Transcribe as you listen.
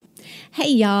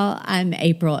Hey, y'all, I'm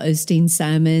April Osteen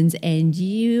Simons, and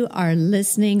you are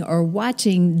listening or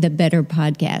watching the Better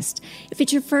Podcast. If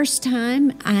it's your first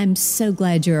time, I'm so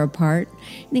glad you're a part.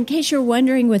 And in case you're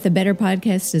wondering what the Better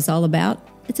Podcast is all about,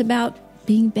 it's about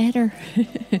being better.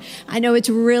 I know it's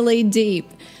really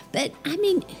deep, but I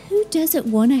mean, who doesn't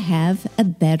want to have a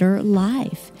better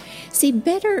life? See,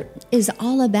 better is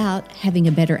all about having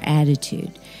a better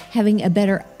attitude, having a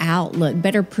better outlook,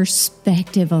 better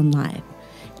perspective on life.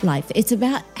 It's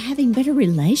about having better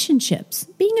relationships,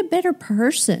 being a better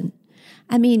person.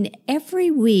 I mean, every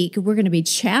week we're going to be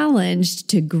challenged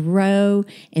to grow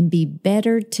and be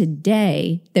better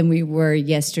today than we were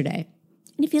yesterday.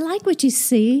 And if you like what you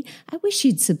see, I wish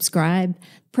you'd subscribe,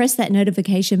 press that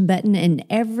notification button, and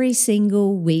every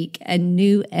single week a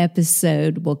new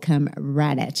episode will come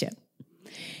right at you.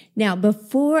 Now,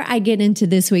 before I get into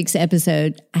this week's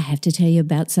episode, I have to tell you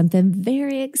about something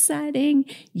very exciting.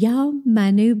 Y'all, my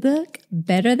new book,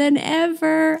 Better Than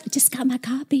Ever, I just got my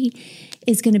copy,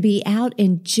 is going to be out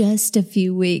in just a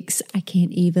few weeks. I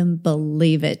can't even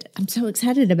believe it. I'm so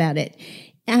excited about it.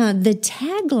 The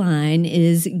tagline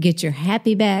is get your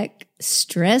happy back,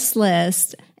 stress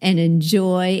less, and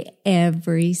enjoy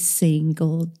every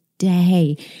single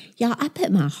day. Y'all, I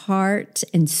put my heart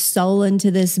and soul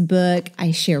into this book. I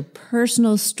share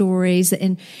personal stories.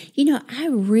 And, I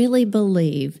really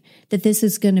believe that this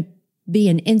is going to be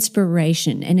an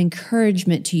inspiration and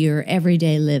encouragement to your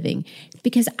everyday living,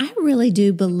 because I really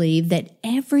do believe that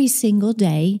every single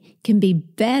day can be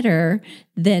better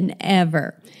than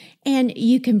ever. And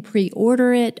you can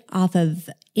pre-order it off of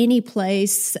any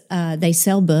place they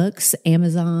sell books: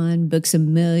 Amazon, Books A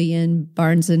Million,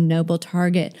 Barnes & Noble,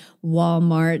 Target,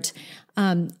 Walmart.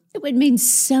 It would mean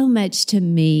so much to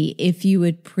me if you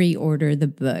would pre-order the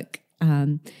book.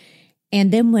 And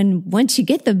then once you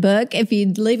get the book, if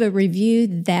you'd leave a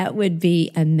review, that would be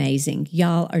amazing.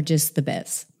 Y'all are just the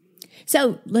best.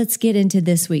 So let's get into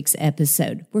this week's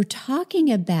episode. We're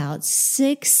talking about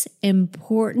 6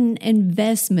 important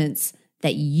investments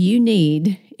that you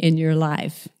need in your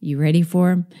life. You ready for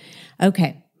them?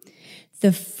 Okay.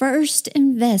 The first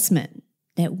investment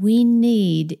that we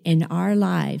need in our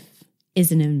life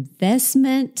is an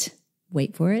investment,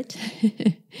 wait for it,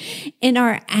 in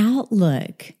our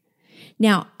outlook.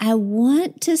 Now, I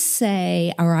wanted to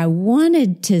say our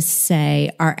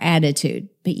attitude,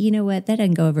 but you know what? That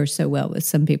doesn't go over so well with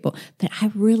some people. But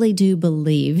I really do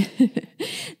believe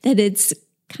that it's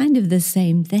kind of the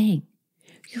same thing.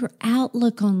 Your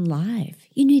outlook on life.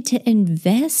 You need to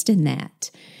invest in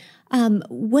that.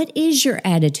 What is your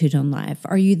attitude on life?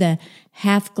 Are you the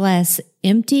half glass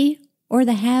empty or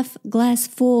the half glass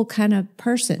full kind of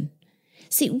person?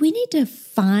 See, we need to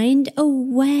find a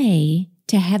way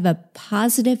to have a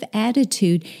positive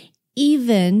attitude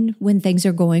even when things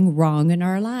are going wrong in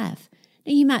our life.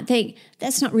 Now, you might think,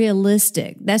 that's not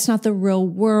realistic. That's not the real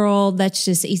world. That's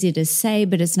just easy to say,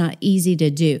 but it's not easy to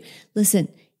do. Listen,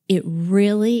 it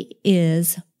really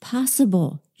is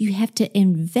possible. You have to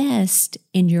invest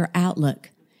in your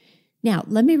outlook. Now,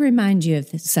 let me remind you of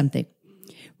something.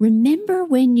 Remember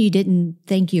when you didn't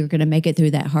think you were going to make it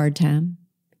through that hard time?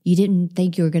 You didn't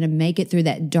think you were going to make it through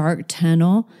that dark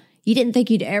tunnel? You didn't think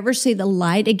you'd ever see the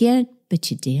light again, but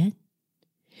you did?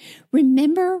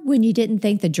 Remember when you didn't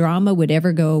think the drama would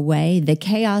ever go away, the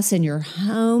chaos in your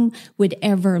home would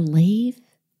ever leave,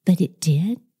 but it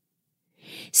did?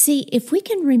 See, if we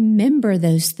can remember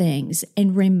those things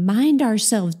and remind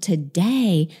ourselves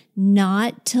today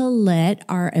not to let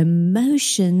our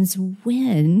emotions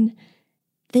win,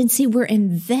 then see, we're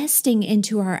investing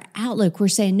into our outlook. We're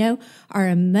saying, no, our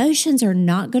emotions are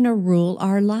not going to rule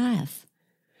our life.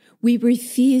 We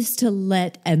refuse to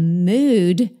let a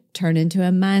mood turn into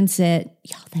a mindset.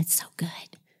 Y'all, that's so good.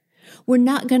 We're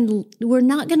not going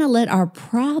to let our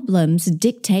problems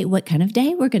dictate what kind of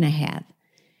day we're going to have.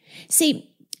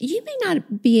 See, you may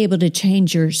not be able to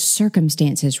change your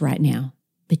circumstances right now,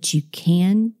 but you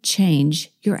can change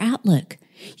your outlook.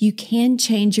 You can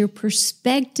change your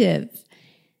perspective.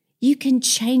 You can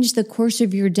change the course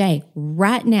of your day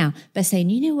right now by saying,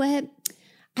 you know what?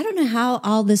 I don't know how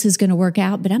all this is going to work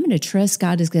out, but I'm going to trust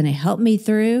God is going to help me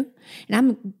through. And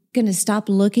I'm going to stop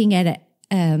looking at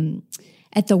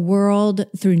the world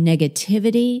through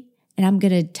negativity. And I'm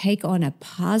going to take on a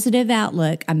positive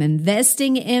outlook. I'm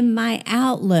investing in my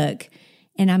outlook.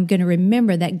 And I'm going to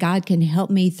remember that God can help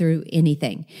me through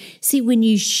anything. See, when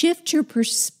you shift your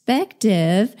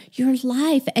perspective, your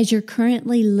life as you're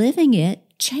currently living it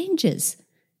changes.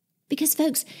 Because,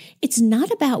 folks, it's not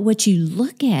about what you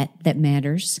look at that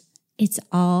matters. It's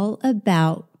all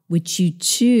about what you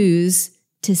choose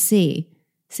to see.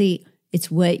 See, it's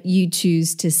what you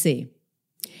choose to see.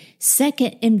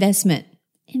 Second investment,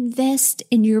 invest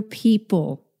in your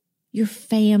people, your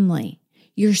family,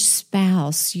 your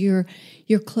spouse, your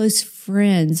close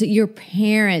friends, your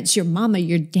parents, your mama,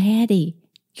 your daddy,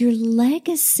 your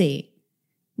legacy.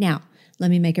 Now, let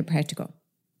me make it practical.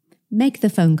 Make the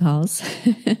phone calls.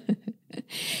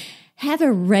 Have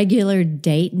a regular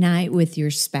date night with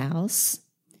your spouse.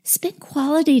 Spend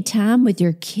quality time with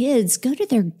your kids. Go to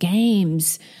their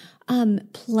games.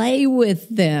 Play with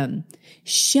them.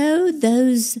 Show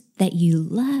those that you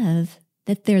love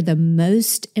that they're the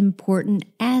most important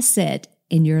asset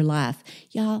in your life.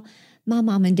 Y'all, my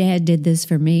mom and dad did this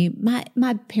for me.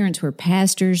 My parents were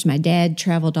pastors. My dad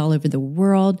traveled all over the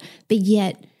world, but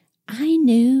yet I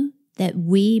knew that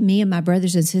me and my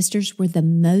brothers and sisters were the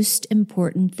most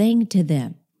important thing to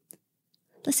them.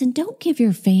 Listen, don't give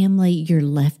your family your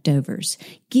leftovers.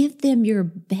 Give them your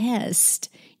best.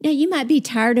 Now, you might be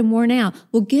tired and worn out.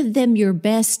 Well, give them your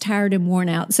best tired and worn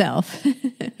out self.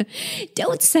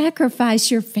 Don't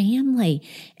sacrifice your family.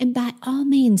 And by all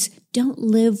means, don't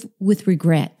live with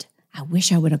regret. I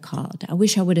wish I would have called. I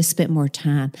wish I would have spent more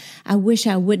time. I wish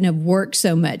I wouldn't have worked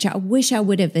so much. I wish I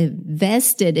would have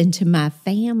invested into my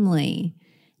family.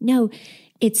 No,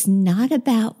 it's not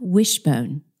about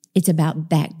wishbone. It's about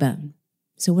backbone.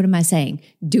 So what am I saying?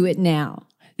 Do it now.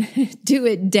 Do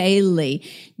it daily.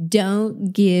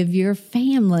 Don't give your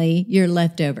family your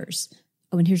leftovers.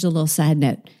 Oh, and here's a little side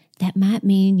note. That might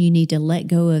mean you need to let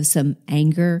go of some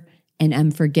anger and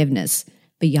unforgiveness.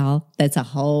 But y'all, that's a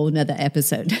whole nother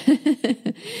episode.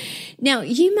 Now,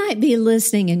 you might be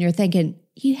listening and you're thinking,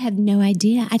 you have no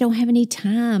idea. I don't have any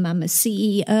time. I'm a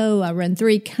CEO. I run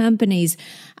 3 companies.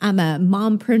 I'm a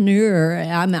mompreneur.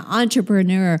 I'm an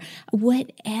entrepreneur.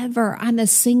 Whatever. I'm a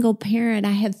single parent.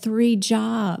 I have 3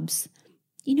 jobs.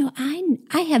 You know,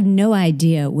 I have no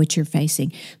idea what you're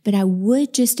facing, but I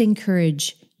would just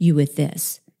encourage you with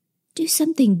this. Do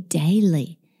something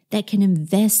daily that can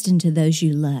invest into those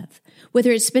you love.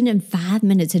 Whether it's spending 5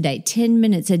 minutes a day, 10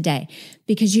 minutes a day,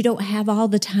 because you don't have all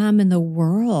the time in the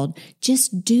world,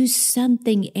 just do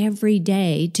something every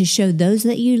day to show those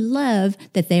that you love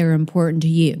that they are important to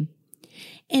you.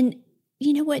 And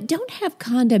you know what? Don't have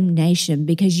condemnation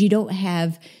because you don't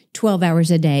have 12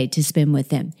 hours a day to spend with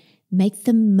them. Make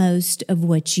the most of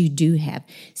what you do have.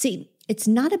 See, it's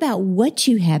not about what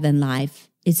you have in life.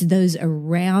 It's those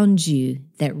around you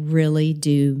that really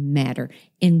do matter.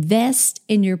 Invest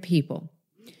in your people.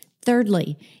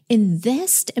 Thirdly,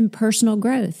 invest in personal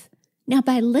growth. Now,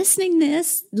 by listening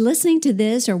to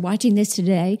this or watching this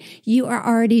today, you are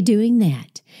already doing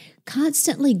that.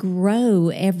 Constantly grow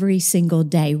every single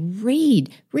day.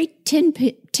 Read 10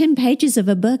 pages of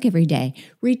a book every day.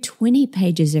 Read 20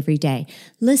 pages every day.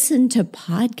 Listen to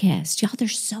podcasts. Y'all,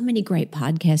 there's so many great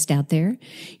podcasts out there.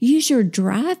 Use your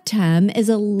drive time as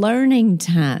a learning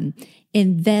time.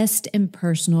 Invest in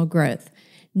personal growth.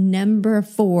 Number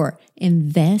 4,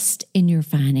 invest in your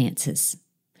finances.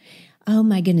 Oh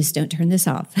my goodness, don't turn this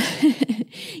off.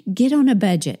 Get on a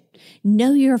budget.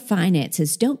 Know your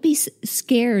finances. Don't be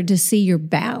scared to see your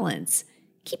balance.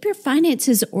 Keep your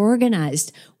finances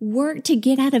organized. Work to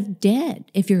get out of debt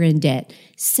if you're in debt.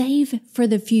 Save for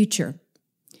the future.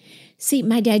 See,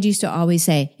 my dad used to always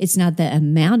say, it's not the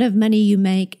amount of money you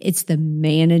make, it's the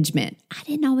management. I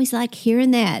didn't always like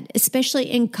hearing that, especially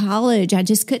in college. I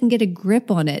just couldn't get a grip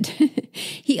on it.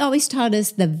 He always taught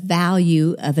us the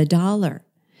value of a dollar.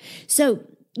 So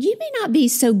you may not be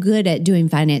so good at doing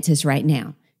finances right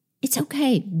now. It's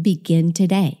okay. Begin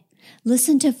today.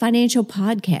 Listen to financial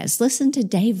podcasts. Listen to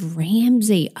Dave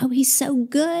Ramsey. Oh, he's so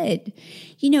good.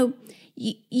 You know,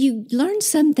 you learn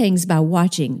some things by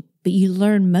watching, but you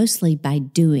learn mostly by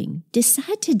doing.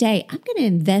 Decide today, I'm going to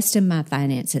invest in my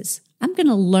finances. I'm going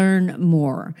to learn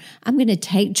more. I'm going to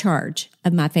take charge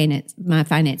of my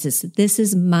finances. This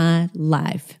is my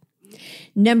life.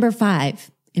 Number 5,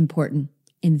 important,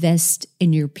 invest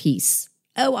in your peace.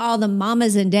 Oh, all the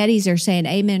mamas and daddies are saying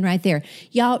amen right there.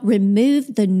 Y'all,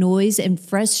 remove the noise and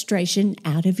frustration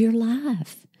out of your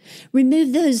life.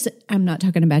 Remove those, I'm not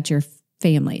talking about your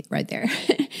family right there.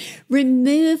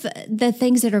 Remove the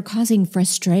things that are causing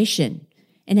frustration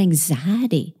and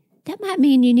anxiety. That might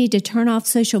mean you need to turn off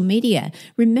social media.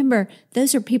 Remember,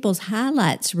 those are people's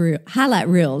highlight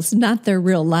reels, not their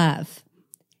real life.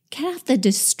 Cut out the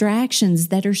distractions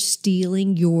that are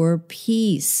stealing your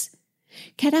peace.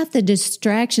 Cut out the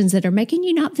distractions that are making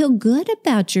you not feel good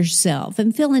about yourself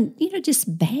and feeling,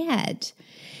 just bad.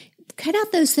 Cut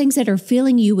out those things that are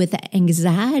filling you with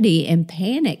anxiety and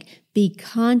panic. Be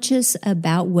conscious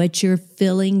about what you're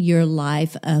filling your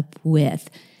life up with.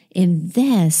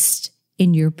 Invest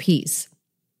in your peace.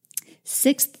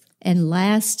 6th and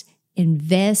last,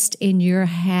 Invest in your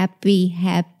happy.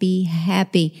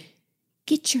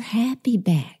 Get your happy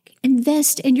back.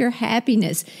 Invest in your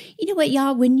happiness. You know what,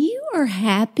 y'all? When you are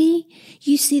happy,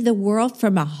 you see the world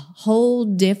from a whole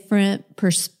different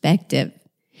perspective.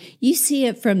 You see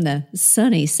it from the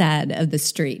sunny side of the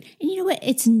street. And you know what?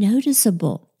 It's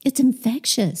noticeable. It's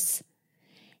infectious.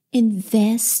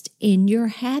 Invest in your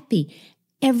happy.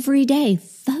 Every day,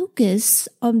 focus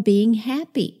on being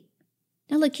happy.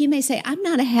 Now, look, you may say, I'm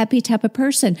not a happy type of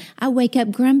person. I wake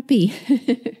up grumpy.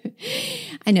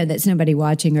 I know that's nobody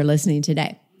watching or listening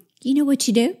today. You know what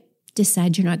you do?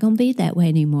 Decide you're not going to be that way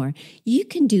anymore. You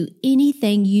can do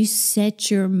anything you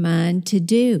set your mind to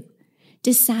do.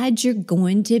 Decide you're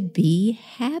going to be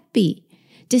happy.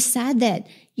 Decide that,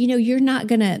 you're not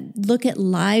going to look at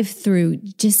life through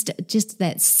just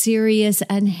that serious,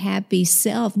 unhappy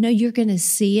self. No, you're going to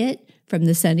see it from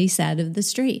the sunny side of the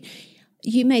street.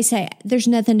 You may say, there's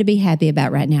nothing to be happy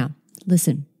about right now.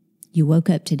 Listen, you woke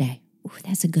up today. Ooh,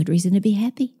 that's a good reason to be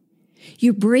happy.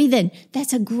 You're breathing.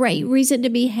 That's a great reason to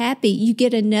be happy. You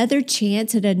get another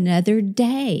chance at another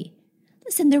day.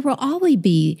 Listen, there will always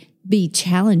be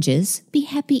challenges. Be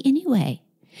happy anyway.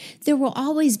 There will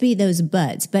always be those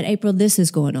buts. But April, this is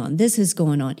going on. This is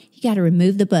going on. You got to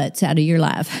remove the buts out of your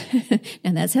life.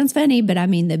 Now that sounds funny, but I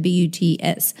mean the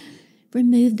BUTS.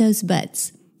 Remove those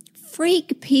buts.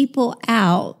 Freak people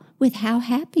out with how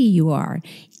happy you are,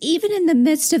 even in the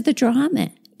midst of the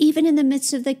drama, even in the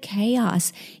midst of the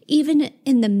chaos, even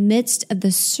in the midst of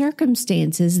the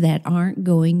circumstances that aren't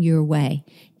going your way.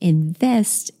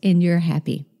 Invest in your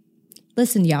happy.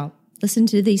 Listen, y'all, listen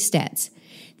to these stats.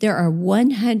 There are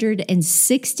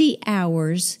 160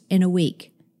 hours in a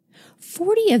week.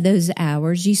 40 of those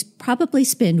hours you probably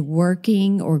spend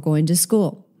working or going to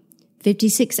school.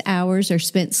 56 hours are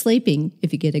spent sleeping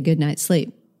if you get a good night's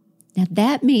sleep. Now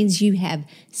that means you have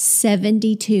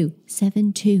 72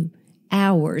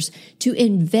 hours to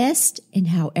invest in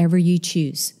however you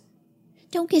choose.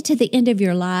 Don't get to the end of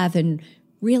your life and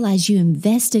realize you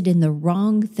invested in the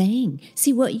wrong thing.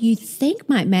 See, what you think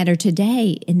might matter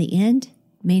today in the end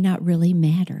may not really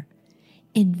matter.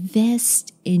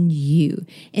 Invest in you.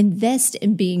 Invest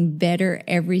in being better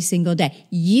every single day.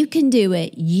 You can do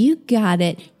it. You got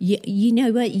it. You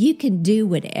know what? You can do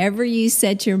whatever you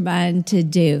set your mind to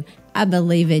do. I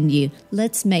believe in you.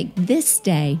 Let's make this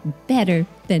day better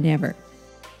than ever.